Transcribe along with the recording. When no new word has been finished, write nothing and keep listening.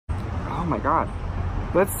Oh my god.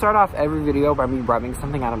 Let's start off every video by me rubbing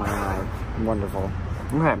something out of my eye. Wonderful.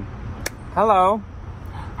 Okay. Hello.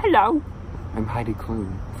 Hello. I'm Heidi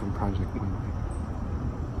Klum from Project Moonlight.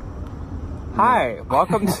 Hi.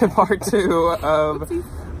 Welcome to part 2 of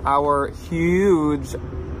our huge,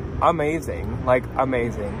 amazing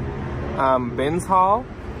BINS haul.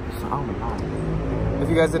 Oh my god. If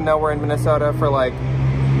you guys didn't know, we're in Minnesota for like...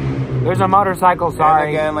 There's a motorcycle, sorry.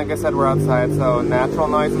 And again, like I said, we're outside, so natural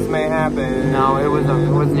noises may happen. No, it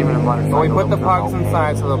wasn't even a motorcycle. But we put the pugs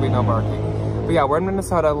inside, so there'll be no barking. But yeah, we're in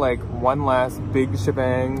Minnesota, like, one last big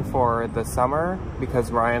shebang for the summer, because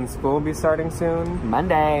Ryan's school will be starting soon.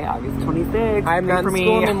 Monday, August 26th. I'm not in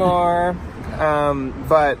school anymore.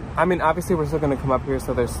 But, I mean, obviously we're still going to come up here,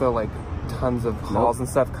 so there's still, like, tons of hauls and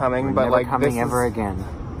stuff coming. We're but, never like, coming ever again.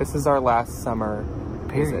 This is our last summer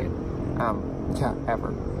visit. Yeah,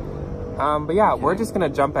 ever. But yeah, we're just gonna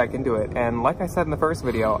jump back into it. And like I said in the first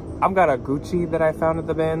video, I've got a Gucci that I found at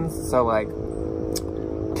the BINS. So like,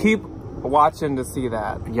 keep watching to see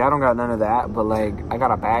that. Yeah, I don't got none of that, but like, I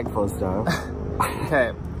got a bag full of stuff.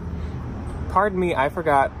 Okay. Pardon me, I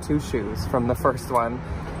forgot 2 shoes from the first one.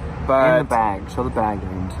 But in the bag. Show the bag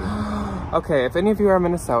you're into. Okay, if any of you are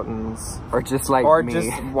Minnesotans, or just like or me,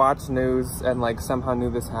 just watch news and like somehow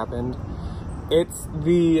knew this happened, it's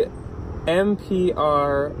the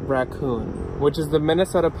NPR raccoon, which is the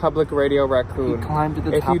Minnesota Public Radio raccoon. He climbed to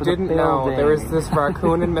the top of the building. If you didn't know, there is this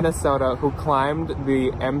raccoon in Minnesota who climbed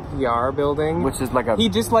the NPR building, which is like a... He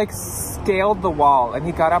just like scaled the wall, and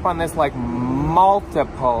he got up on this like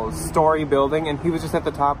multiple story building, and he was just at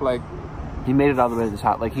the top like... He made it all the way to the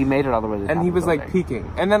top. Like, he made it all the way to the top. And he was, like,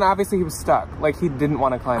 peeking. And then, obviously, he was stuck. Like, he didn't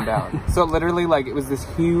want to climb down. So, literally, like, it was this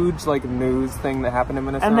huge, like, news thing that happened in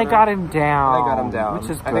Minnesota. And they got him down. They got him down. Which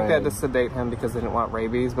is good. I think they had to sedate him because they didn't want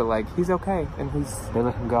rabies. But, like, he's okay. And he's... They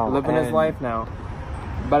let him go. Living his life now.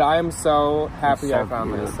 But I am so happy so I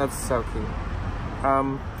found this. That's so cute.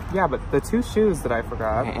 Yeah, but the 2 shoes that I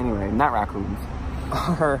forgot... Okay, anyway, not raccoons.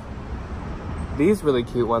 Are these really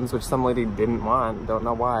cute ones, which some lady didn't want. Don't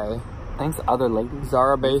know why. Thanks, other ladies.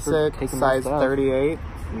 Zara Basic, size 38.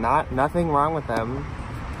 Nothing wrong with them.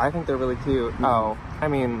 I think they're really cute. Mm-hmm. Oh, I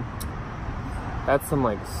mean, that's some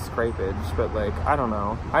like scrapage, but like, I don't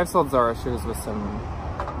know. I've sold Zara shoes with some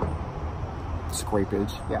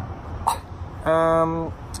scrapage. Yeah.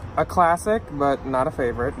 A classic, but not a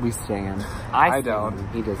favorite. We stand. I don't.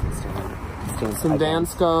 He doesn't stand. He stands. Some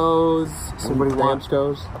Danskos. Somebody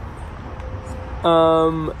Danskos.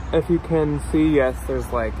 If you can see, yes,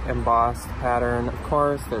 there's like embossed pattern, of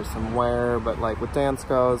course, there's some wear, but like with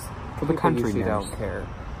Danskos, for the country usually don't care.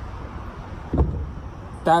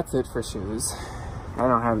 That's it for shoes. I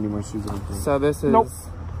don't have any more shoes on here. So this is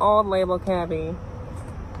old label cabbie.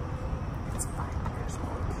 It's 5 years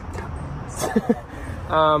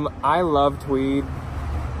old. I love tweed,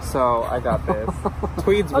 so I got this.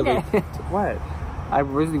 Tweed's really... What? I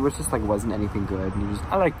really wish this like wasn't anything good. And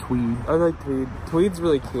I like tweed. I like tweed. Tweed's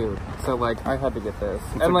really cute. So like I had to get this.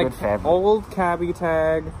 It's and like old cabbie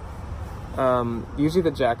tag. Usually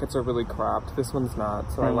the jackets are really cropped. This one's not,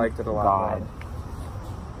 so I liked it a lot more.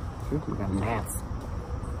 Ooh, got mats.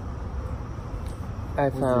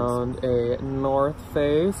 I found a North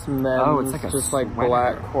Face men's it's like just like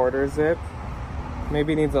black quarter zip.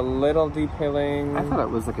 Maybe needs a little detailing. I thought it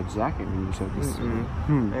was like a jacket when you showed this.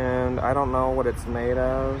 And I don't know what it's made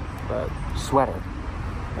of, but... Sweater.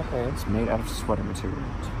 Okay. It's made out of sweater material.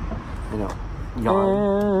 You know,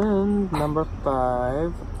 yarn. And number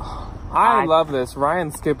 5. I love this.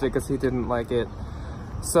 Ryan skipped it because he didn't like it.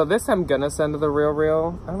 So this I'm gonna send to the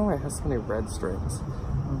Real. I don't know why it has so many red strings.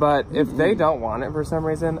 But if they don't want it for some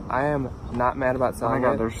reason, I am not mad about selling it.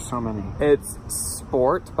 Oh my god, there's so many. It's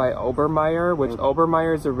Sport by Obermeyer, which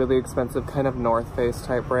Obermeyer is a really expensive kind of North Face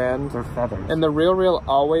type brand. They're feathers. And the Real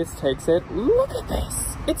always takes it. Look at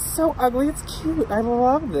this. It's so ugly. It's cute. I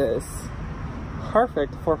love this.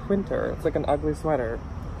 Perfect for winter. It's like an ugly sweater.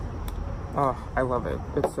 Oh, I love it.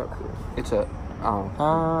 It's so cute. It's a... Oh.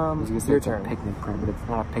 I was gonna say it's a picnic print, but it's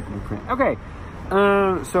not a picnic print. Okay.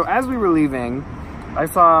 So as we were leaving... I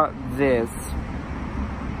saw this,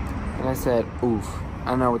 and I said, oof,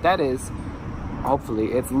 I don't know what that is.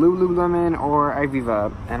 Hopefully, it's Lululemon or Ivivva,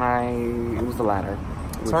 and it was the latter.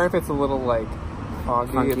 Sorry if it's a little, like,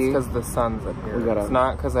 foggy. It's because the sun's up here. It's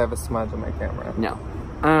not because I have a smudge on my camera. No.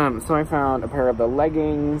 So I found a pair of the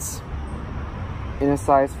leggings in a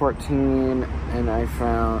size 14, and I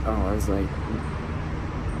found, I was like...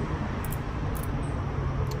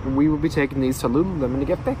 We will be taking these to Lululemon to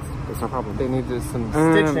get fixed. That's no problem. They need some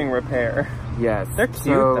stitching repair. Yes. They're cute,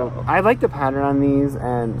 though. I like the pattern on these,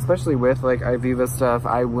 and especially with, like, Ivivva stuff,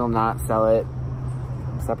 I will not sell it.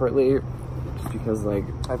 separately, just because like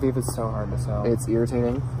Aviv is so hard to sell. It's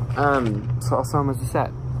irritating. So I'll sell them as a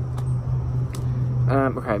set.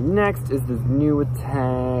 Okay, next is this new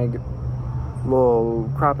tag, little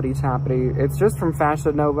croppity toppity. It's just from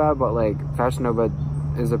Fashion Nova, but like Fashion Nova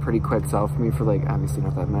is a pretty quick sell for me for like obviously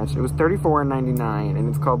not that much. It was $34.99 and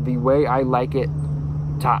it's called The Way I Like It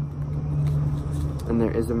Top. And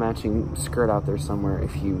there is a matching skirt out there somewhere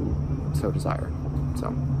if you so desire.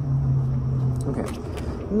 So, okay.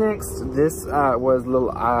 Next, this was little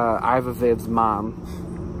Iva Viv's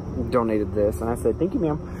mom donated this, and I said, thank you,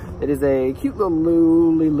 ma'am. It is a cute little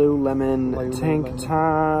Lululemon tank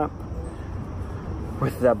top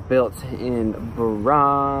with the built-in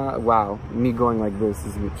bra. Wow, me going like this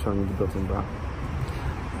is showing you the built-in bra.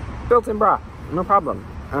 Built-in bra, no problem.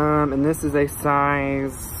 And this is a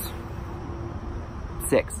size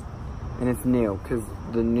 6, and it's new because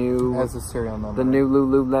the new has a serial number. The new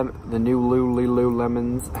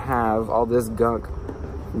Lululemons have all this gunk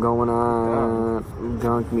going on. Yeah.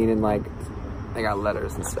 Gunk meaning like they got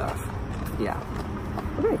letters and stuff. Yeah.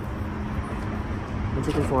 Okay. What's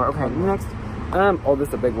it for? Okay, next. Oh, this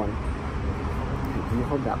is a big one. Can you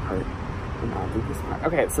hold that part? And I'll do this part.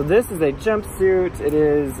 Okay, so this is a jumpsuit. It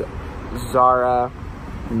is Zara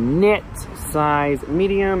knit size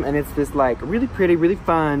medium, and it's this like really pretty, really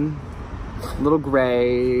fun little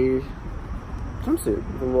gray jumpsuit.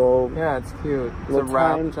 With a little, yeah, it's cute. It's a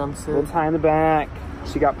wrap jumpsuit. Little tie in the back.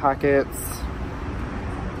 She got pockets.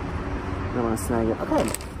 I don't want to snag it. Okay.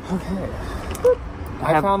 Okay.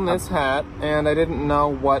 I found this hat, and I didn't know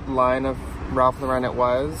what line of Ralph Lauren it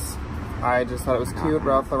was. I just thought it was cute.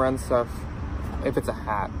 Ralph Lauren stuff, if it's a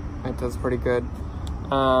hat, it does pretty good.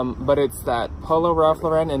 But it's that Polo Ralph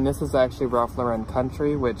Lauren, and this is actually Ralph Lauren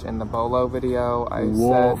Country, which in the Bolo video I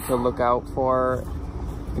said to look out for.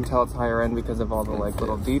 You can tell it's higher end because of all the like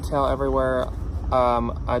little detail everywhere.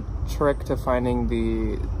 A trick to finding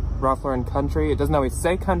the Ralph Lauren Country, it doesn't always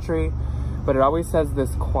say country, but it always says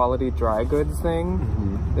this quality dry goods thing.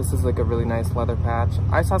 Mm-hmm. This is like a really nice leather patch.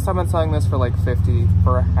 I saw someone selling this for like $50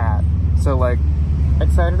 for a hat. So like,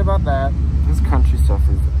 excited about that. His country stuff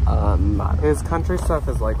is not. His country stuff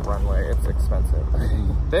is like runway. It's expensive.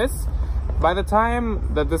 This, by the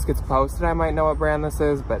time that this gets posted, I might know what brand this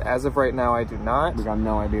is, but as of right now, I do not. We got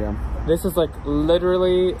no idea. This is like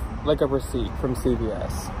literally like a receipt from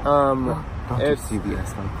CVS. It's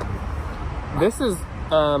CVS. This is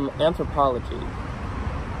Anthropology.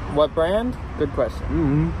 What brand? Good question.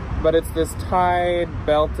 Mm-hmm. But it's this tied,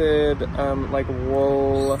 belted, like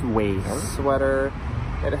wool sweater.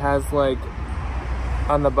 It has like,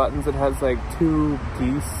 on the buttons it has like 2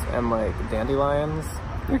 geese and like dandelions.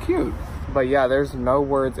 They're cute. But yeah, there's no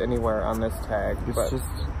words anywhere on this tag. It's just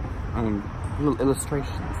little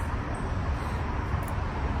illustrations.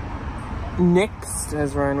 Next,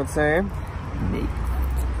 as Ryan would say,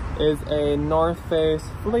 is a North Face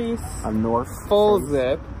fleece. A North full Face.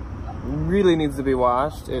 Zip. Really needs to be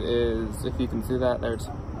washed. It is, if you can see that, there's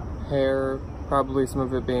hair, probably some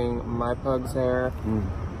of it being my pug's hair,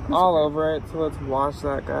 all over it. So let's wash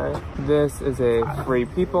that guy. This is a Free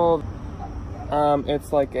People.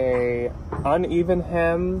 It's like a uneven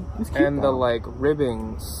hem, and the like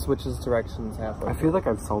ribbing switches directions halfway. I feel like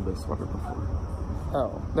I've sold this sweater before.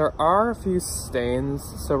 Oh, there are a few stains,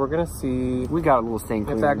 so we're gonna see. We got a little stain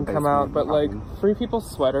if that can come out. But like Free People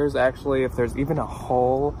sweaters, actually, if there's even a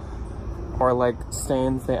hole or like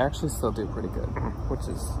stains, they actually still do pretty good, which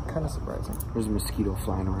is kind of surprising. There's a mosquito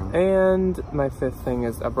flying around. And my 5th thing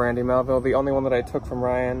is a Brandy Melville, the only one that I took from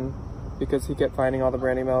Ryan, because he kept finding all the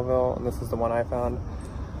Brandy Melville, and this is the one I found.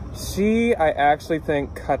 She, I actually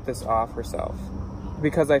think, cut this off herself.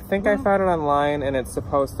 Because I think I found it online, and it's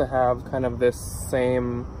supposed to have kind of this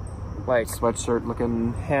same, like... sweatshirt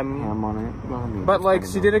looking hem on it. Well, I mean, but, like,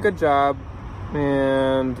 she did a good job,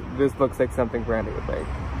 and this looks like something Brandy would make.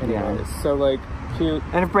 Anyways, yeah. So, like, cute.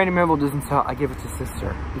 And if Brandy Melville doesn't sell, I give it to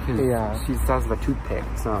sister, because she sells the toothpick,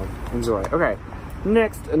 so enjoy. Okay.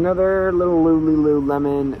 Next, another little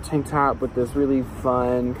Lululemon tank top with this really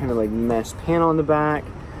fun kind of like mesh panel in the back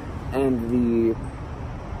and the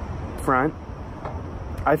front.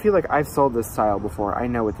 I feel like I've sold this style before. I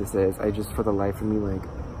know what this is. I just, for the life of me, like,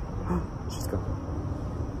 she's gone.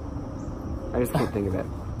 I just can't think of it.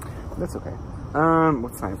 That's okay.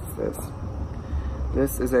 What size is this?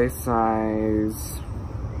 This is a size,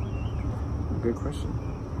 good question.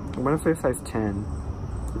 I want to say size 10.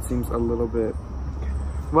 It seems a little bit,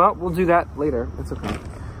 well, we'll do that later. It's okay.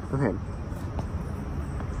 Okay.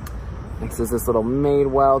 Next is this little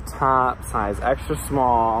Madewell top, size extra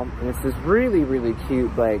small. And it's this really, really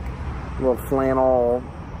cute, like, little flannel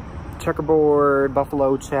checkerboard,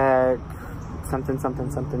 buffalo check. It's something, something,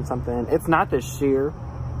 something, something. It's not this sheer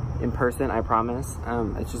in person, I promise.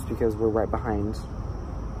 It's just because we're right behind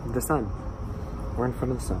the sun. We're in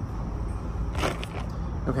front of the sun.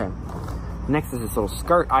 Okay. Next is this little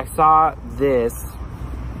skirt. I saw this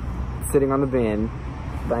sitting on the bin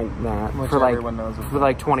like that for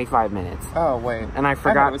like 25 minutes. Oh wait. And I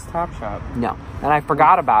forgot it was Topshop. No. And I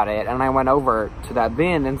forgot about it, and I went over to that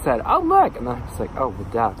bin and said, "Oh look!" And then I was like, "Oh, well,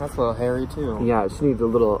 duh." That's a little hairy too. Yeah, she needs a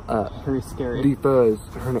little very scary. defuzz.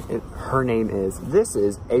 Her name is. This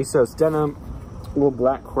is ASOS denim, little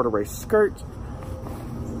black corduroy skirt.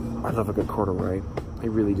 I love a good corduroy. I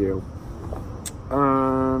really do.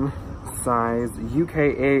 Size UK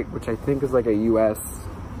 8, which I think is like a US.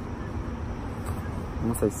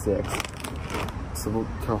 I'm gonna say 6. So we'll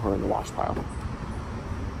throw her in the wash pile.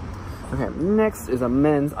 Okay, next is a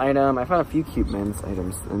men's item. I found a few cute men's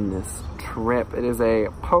items in this trip. It is a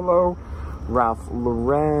polo Ralph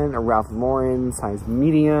Lauren size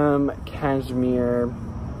medium cashmere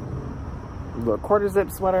little quarter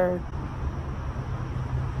zip sweater.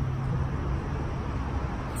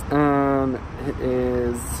 It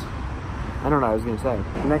is, I don't know what I was gonna say.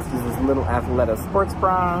 Next is this little Athleta sports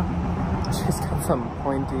bra. She's got some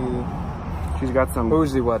pointy. She's got some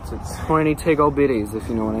bougie what's-its. Pointy tiggle bitties, if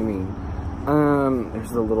you know what I mean.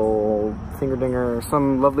 There's a little finger dinger.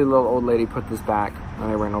 Some lovely little old lady put this back,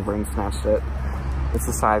 and I ran over and snatched it. It's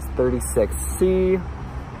a size 36C,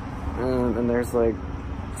 and there's like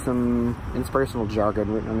some inspirational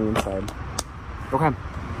jargon written on the inside. Okay.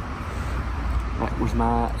 That was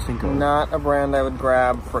my Cinco. Not a brand I would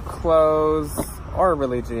grab for clothes or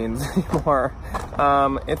really jeans anymore.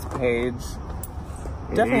 It's Paige.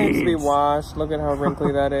 Definitely needs to be washed. Look at how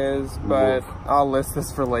wrinkly that is. But I'll list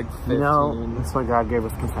this for like 15. No, that's why God gave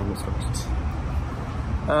us consignments first.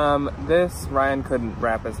 This Ryan couldn't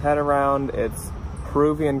wrap his head around. It's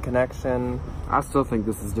Peruvian Connection. I still think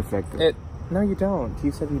this is defective. No, you don't.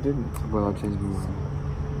 You said you didn't. Well, I'll change my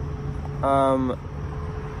mind.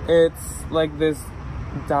 It's like this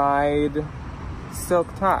dyed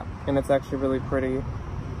silk top, and it's actually really pretty.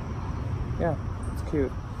 Yeah, it's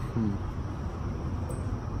cute.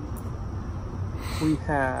 We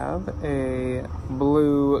have a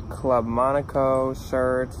blue Club Monaco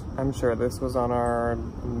shirt. I'm sure this was on our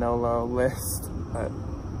NOLO list, but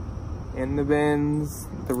in the bins,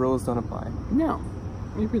 the rules don't apply. No,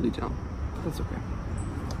 we really don't. That's okay.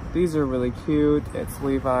 These are really cute. It's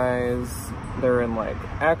Levi's. They're in like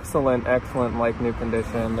excellent like new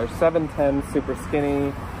condition. They're 7'10", super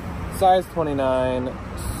skinny, size 29,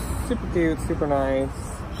 super cute, super nice.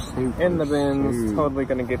 In the bins, totally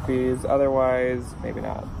gonna get these. Otherwise, maybe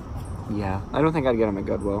not. Yeah, I don't think I'd get them at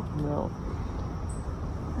Goodwill. No.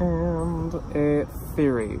 And a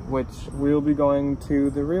Theory, which we'll be going to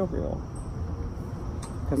the Real,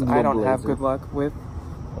 because I don't have good luck with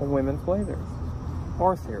women's blazers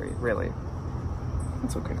or Theory, really.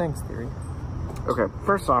 It's okay. Thanks, Theory. Okay,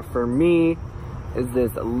 first off, for me, is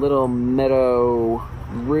this little Meadow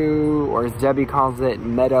Rue, or as Debbie calls it,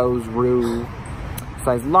 Meadows Rue.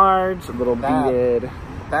 Size large, a little beaded.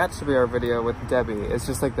 That should be our video with Debbie. It's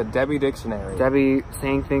just like the Debbie dictionary. Debbie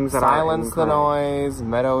saying things that Silence the noise,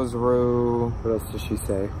 Meadows Rue. What else does she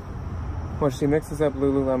say? Well, she mixes up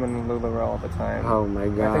Lululemon and LuLaRoe all the time. Oh my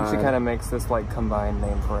god. I think she kind of makes this like combined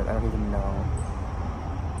name for it. I don't even know.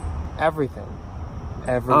 Everything.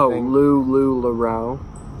 Oh, LuLaRoe.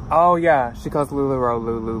 Oh yeah, she calls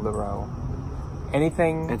LuLaRoe.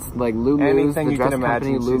 Anything. It's like Lulu's, the you dress can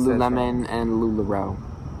company, imagine, Lululemon, and LuLaRoe.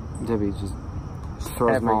 Debbie just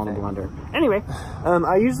throws them all in a blender. Anyway,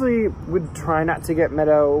 I usually would try not to get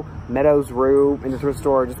Meadows Rue in the thrift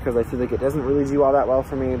store just because I feel like it doesn't really do all that well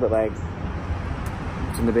for me, but like,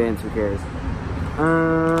 it's in the bins, who cares?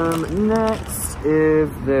 Next is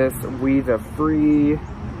this We The Free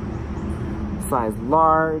size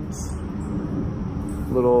large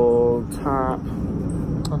little top.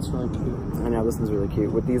 That's really cute. I know, this one's really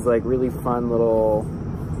cute. With these like really fun little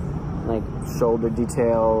like shoulder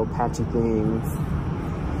detail patchy things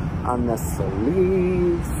on the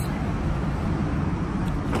sleeves.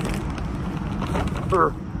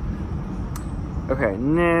 Okay,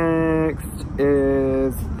 next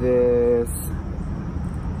is this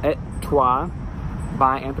Et Toi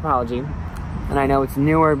by Anthropologie. And I know it's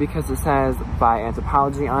newer because it says by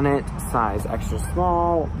Anthropologie on it, size extra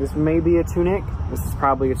small. This may be a tunic. This is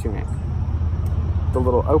probably a tunic. The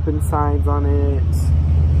little open sides on it,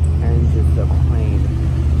 and just a plain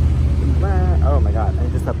back. Oh my god, and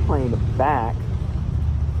just a plain back.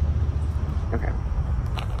 Okay.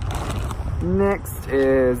 Next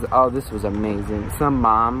is, oh, this was amazing. Some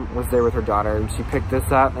mom was there with her daughter, and she picked this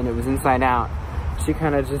up, and it was inside out. she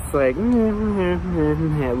kind of just like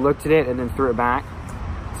looked at it and then threw it back.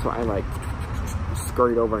 So I like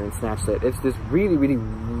scurried over and snatched it. It's this really, really,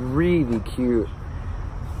 really cute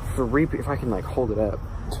if I can like hold it up.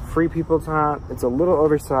 Free People top. It's a little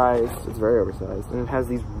oversized. It's very oversized. And it has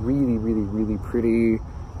these really, really, really pretty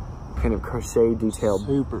kind of crochet detailed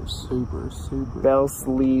super bell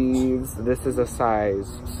sleeves. This is a size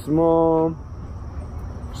small.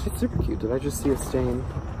 It's super cute. Did I just see a stain?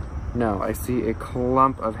 No, I see a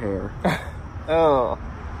clump of hair. Oh,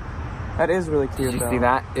 that is really cute. Did you see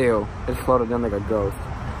that? Ew, it floated in like a ghost.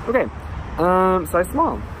 Okay, size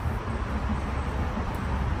small.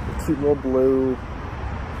 Cute little blue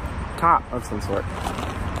top of some sort.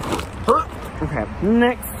 Okay,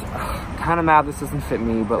 next. Kind of mad this doesn't fit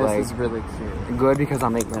me, but this is really cute. Good because I'll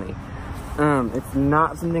make money. It's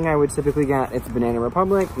not something I would typically get. It's Banana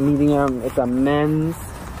Republic, medium. It's a men's.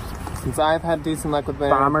 Since I've had decent luck with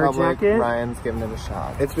Banana Republic, jacket. Ryan's giving it a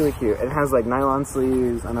shot. It's really cute. It has like nylon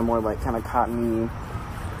sleeves and a more like kind of cottony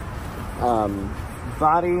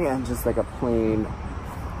body and just like a plain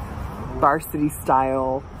varsity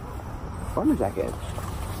style bomber jacket.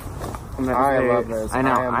 I love this. I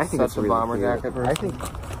know. I think it's a really bomber cute. jacket person. I think,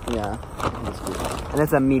 yeah, I think it's cute. And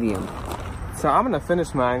it's a medium. So I'm gonna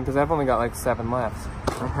finish mine because I've only got like 7 left.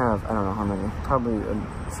 I have, I don't know how many, probably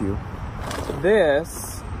a few.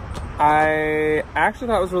 This, I actually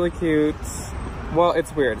thought was really cute. Well,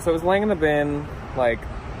 it's weird. So it was laying in the bin, like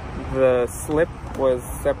the slip was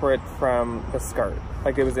separate from the skirt.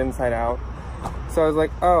 Like it was inside out. So I was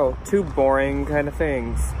like, oh, 2 boring kind of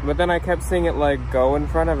things. But then I kept seeing it like go in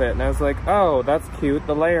front of it. And I was like, oh, that's cute,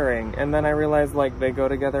 the layering. And then I realized like they go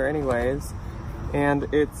together anyways. And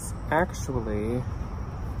it's actually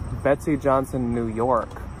Betsy Johnson, New York.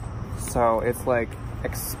 So it's like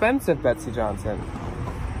expensive Betsy Johnson.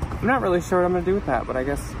 I'm not really sure what I'm gonna do with that, but I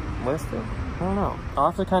guess list it. I don't know.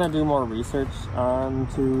 I'll have to kind of do more research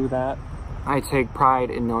onto that. I take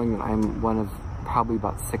pride in knowing that I'm one of probably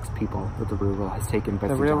about 6 people that the Real has taken Betsy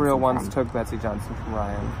Johnson. The Real ones took Betsy Johnson from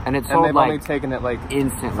Ryan. And it's sold, they've like, only taken it like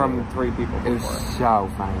instantly from 3 people before. It was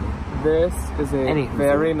so funny. This is a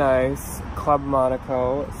very nice Club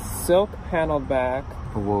Monaco silk paneled back.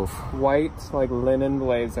 A wolf. White like linen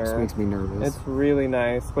blazer. This makes me nervous. It's really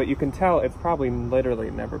nice, but you can tell it's probably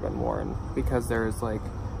literally never been worn because there's like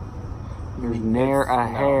there's ne'er a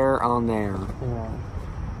hair on there. Yeah.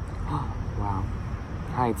 Wow.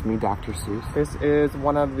 Hi, it's me, Dr. Seuss. This is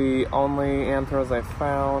one of the only anthros I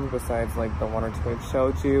found besides like the 1 or 2 I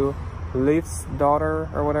showed you. Leaf's Daughter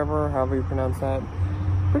or whatever, however you pronounce that.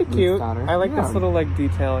 Pretty cute. I like this little like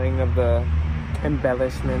detailing of the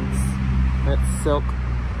embellishments. It's silk.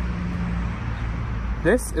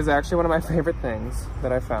 This is actually one of my favorite things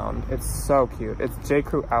that I found. It's so cute. It's J.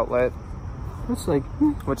 Crew Outlet. It's like,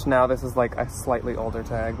 which now this is like a slightly older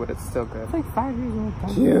tag, but it's still good. It's like 5 years old.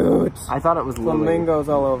 Cute. I thought it was Lily. Flamingos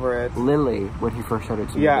all over it. Lily, when he first showed it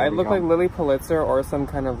to me. Yeah, it looked like Lily Pulitzer or some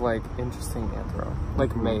kind of like interesting anthro.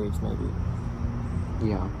 Like mage, maybe.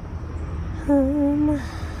 Yeah.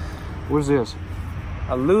 What's this?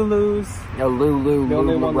 A Lulu's. A Lulu. The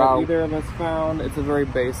only one that either of us found. It's a very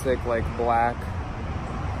basic, like black.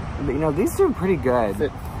 But, you know, these are pretty good.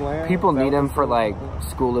 Fit flare. People need them for like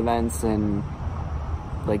school events and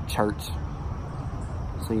like church.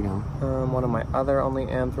 So, you know. One of my other only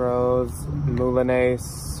anthros, Moulinet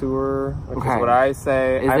Sour, which is what I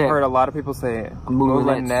say. I've heard a lot of people say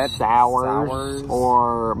Moulinet Sours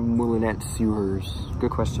or Moulinet Sewers.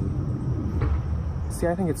 Good question. See,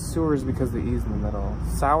 I think it's Sewers because the E's in the middle.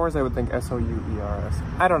 Sours, I would think S-O-U-E-R-S.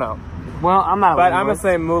 I don't know. Well, I'm not. But I'm gonna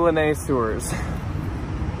say Moulinet Sewers.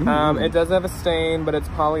 It does have a stain, but it's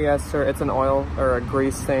polyester. It's an oil or a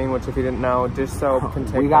grease stain, which if you didn't know, dish soap can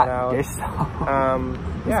take that out. Dish soap.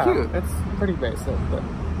 Yeah, cute. It's pretty basic, but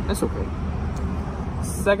that's okay.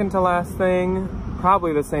 Second to last thing,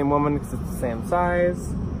 probably the same woman because it's the same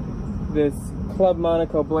size. This Club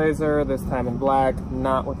Monaco blazer, this time in black,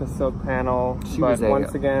 not with a silk panel, but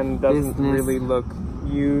once again doesn't really look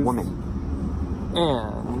used. Woman.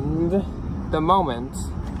 And the moment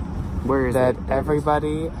that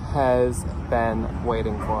everybody has been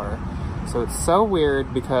waiting for. So it's so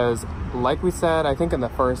weird because, like we said, I think in the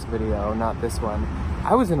first video, not this one,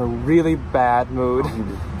 I was in a really bad mood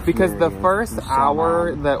because the first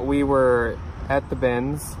hour that we were at the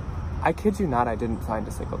bins, I kid you not, I didn't find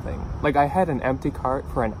a single thing. Like, I had an empty cart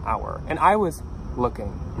for an hour, and I was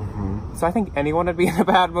looking. So I think anyone would be in a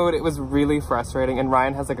bad mood. It was really frustrating, and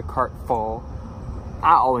Ryan has like a cart full.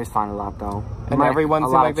 I always find a lot though. And everyone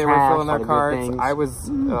seemed like they were filling their carts. I was,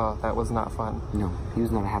 oh, that was not fun. No, he was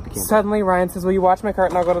not a happy camper. Suddenly Ryan says, will you watch my cart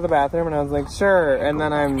and I'll go to the bathroom? And I was like, sure. And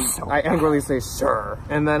then I angrily say, sure.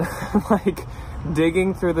 And then I'm like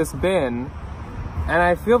digging through this bin and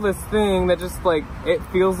I feel this thing that just like, it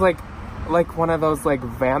feels like one of those like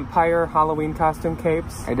vampire Halloween costume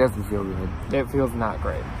capes. It doesn't feel good. It feels not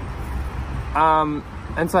great.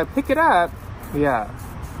 And so I pick it up. Yeah.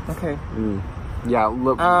 Okay. Yeah,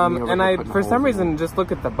 look. And I, for some reason, just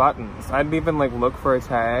look at the buttons. I didn't even like look for a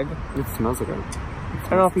tag. It smells like a... I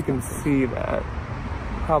don't know if you can see that.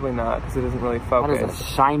 Probably not, because it doesn't really focus. That is a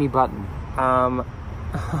shiny button.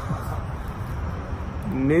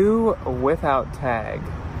 New without tag.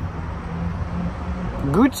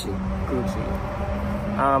 Gucci. Gucci.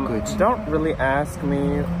 Don't really ask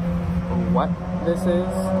me what this is.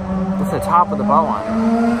 It's the top of the bow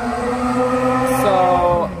line.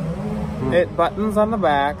 So... It buttons on the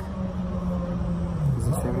back. Does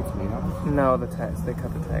it say what it's made of? No, the tags. They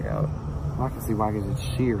cut the tag out. Well, I can see why, because it's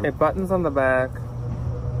sheer. It buttons on the back,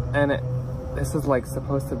 and this is like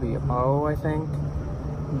supposed to be a bow, I think.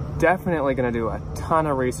 Definitely gonna do a ton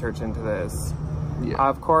of research into this. Yeah.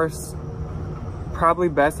 Of course, probably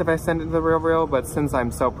best if I send it to the Real, but since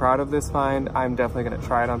I'm so proud of this find, I'm definitely gonna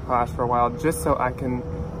try it on Posh for a while, just so I can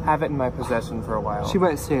have it in my possession for a while. She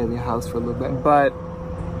might stay in the house for a little bit. But...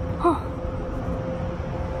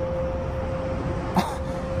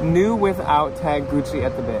 New without tag Gucci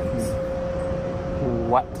at the bins.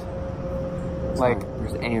 What? Sorry, like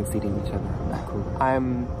there's ants eating each other. Cool.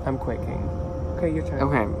 I'm quaking. Okay, your turn.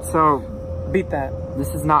 Okay, so beat that. This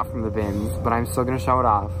is not from the bins, but I'm still gonna show it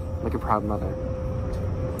off like a proud mother.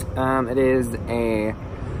 It is a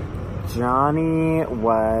Johnny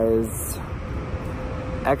Was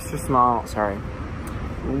extra small. Sorry.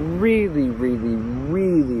 Really, really,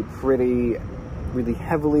 really pretty, really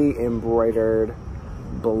heavily embroidered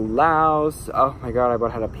blouse. Oh my god, I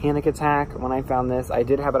about had a panic attack when I found this. I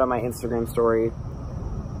did have it on my Instagram story,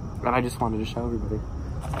 and I just wanted to show everybody.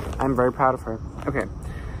 I'm very proud of her. Okay,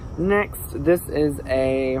 next, this is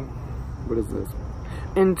a, what is this?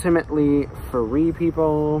 Intimately Free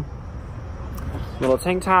People little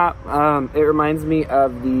tank top. It reminds me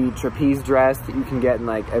of the trapeze dress that you can get in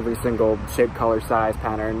like every single shape, color, size,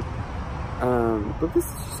 pattern. But this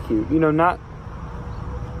is just cute. You know, not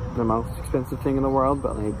the most expensive thing in the world,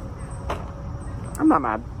 but like, I'm not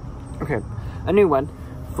mad. Okay, a new one.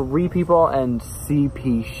 Free People and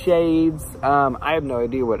CP Shades. I have no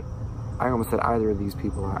idea what, I almost said either of these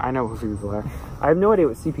people are. I know who Free People are. I have no idea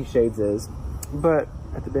what CP Shades is, but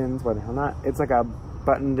at the bins, why the hell not? It's like a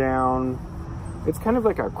button down. It's kind of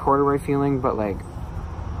like a corduroy feeling, but like,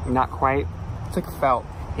 not quite. It's like felt.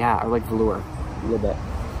 Yeah, or like velour, a little bit.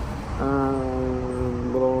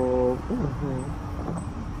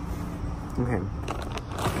 Okay.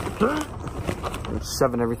 I'm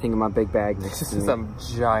shoving everything in my big bag. This is some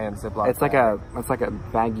giant Ziploc It's like a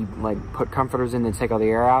bag you like put comforters in and take all the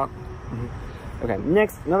air out. Mm-hmm. Okay,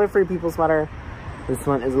 next, another Free People sweater. This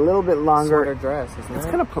one is a little bit longer. Sweater dress, isn't it? It's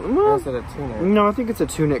kind of, or is it a tunic? No, I think it's a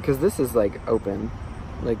tunic because this is like open.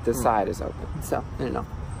 Like the side is open. So, I don't know.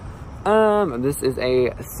 This is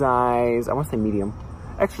a size, I want to say medium.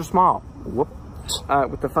 Extra small. Whoop.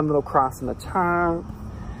 With the fun little cross in the top.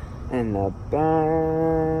 And the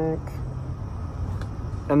back.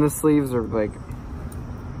 And the sleeves are like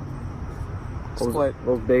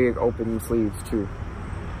those big open sleeves too.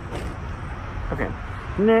 Okay.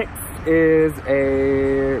 Next is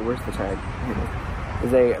a, where's the tag?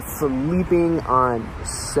 Is a Sleeping on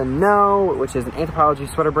Snow, which is an Anthropology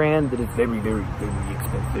sweater brand that is very, very, very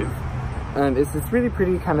expensive. It's this really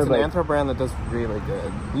pretty kind of like... It's an Anthro brand that does really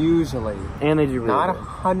good, usually. And they do really not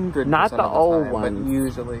good. 100% Not the old time, ones. but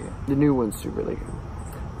usually. The new ones do really good.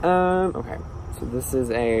 Okay. So this is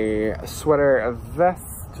a sweater, a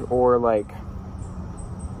vest, or like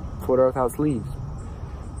sweater without sleeves,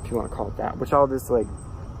 if you want to call it that. Which all this like,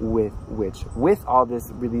 with all this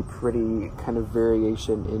really pretty kind of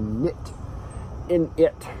variation in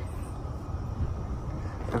it.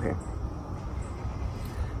 Okay.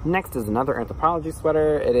 Next is another Anthropology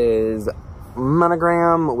sweater. It is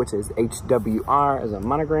monogram, which is HWR as a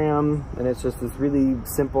monogram, and it's just this really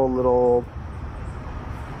simple little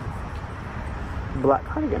black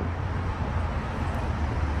cardigan.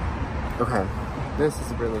 Okay. This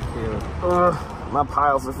is really cute. Ugh, my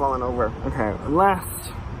piles are falling over. Okay,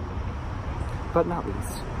 last but not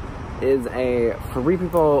least is a Free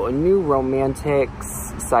People New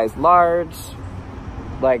Romantics size large,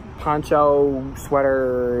 like poncho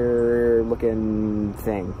sweater looking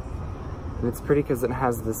thing. And it's pretty because it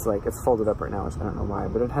has this like, it's folded up right now, which I don't know why,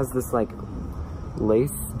 but it has this like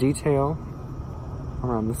lace detail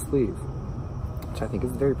around the sleeve, which I think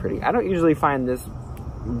is very pretty. I don't usually find this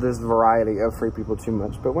variety of Free People too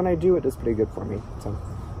much, but when I do, it is pretty good for me. So,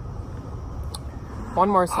 one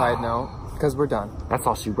more side note, because we're done. That's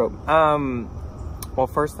all she wrote. Well,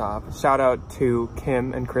 first off, shout out to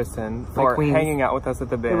Kim and Kristen for hanging out with us at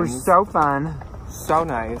the BINS. It was so fun. So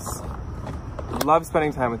nice. Love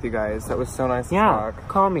spending time with you guys. That was so nice to talk.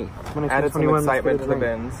 Call me. When I added some excitement to the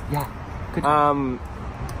BINS. Yeah. Good job.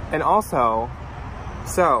 And also,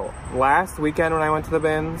 so last weekend when I went to the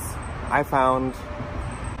BINS, I found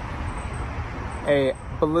a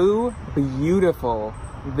blue, beautiful,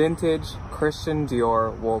 vintage Christian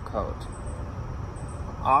Dior wool coat.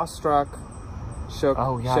 Awestruck, shook,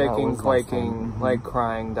 shaking, quaking, like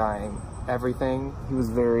crying, dying, everything. He was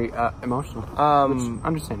very emotional. Which,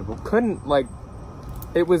 understandable. Couldn't, like,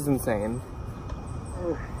 it was insane.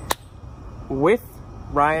 With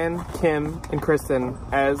Ryan, Kim, and Kristen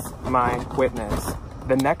as my witness,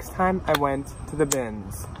 the next time I went to the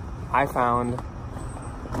BINS, I found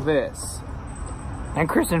this. And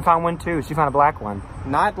Kristen found one too. She found a black one.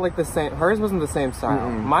 Not like the same. Hers wasn't the same style.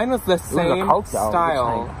 Mine was the same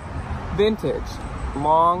style. Vintage.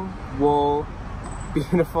 Long, wool,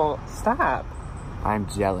 beautiful. Stop. I'm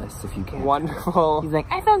jealous if you can't. Wonderful. He's like,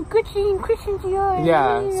 I found Gucci and Christian Dior.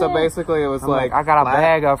 Yeah, so basically it was like I got a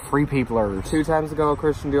bag of Free Peoplers. 2 times ago,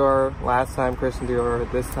 Christian Dior. Last time, Christian Dior.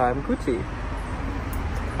 This time, Gucci.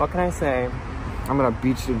 What can I say? I'm gonna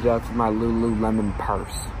beat you to death with my Lululemon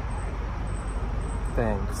purse.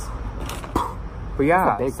 Thanks. But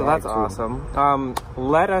yeah, so that's awesome.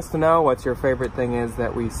 Let us know what your favorite thing is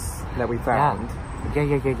that we found.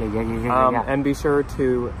 Yeah. And be sure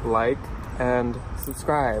to like and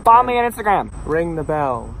subscribe. Follow me on Instagram. Ring the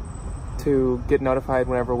bell to get notified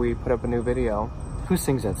whenever we put up a new video. Who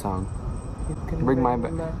sings that song? Ring my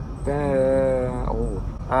bell.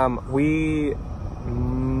 We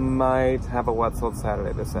might have a What's Sold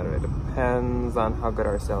Saturday this Saturday. Depends on how good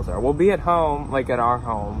our sales are. We'll be at home, like at our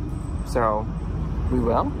home. So we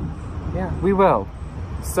will? Yeah. We will.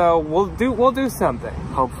 So we'll do something.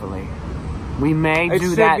 Hopefully. We may do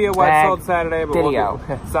that. It should be a What's Sold Saturday, but video.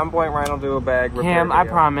 At some point Ryan will do a bag repair Kim, I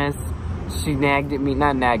promise. She nagged at me,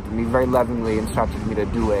 not nagged at me, very lovingly instructed me to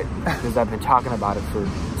do it because I've been talking about it for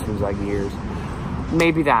seems like years.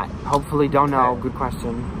 Maybe that. Hopefully, don't know. Good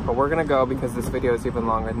question. But we're gonna go because this video is even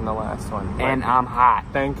longer than the last one. And I'm hot.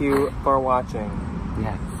 Thank you for watching.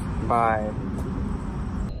 Yes. Bye.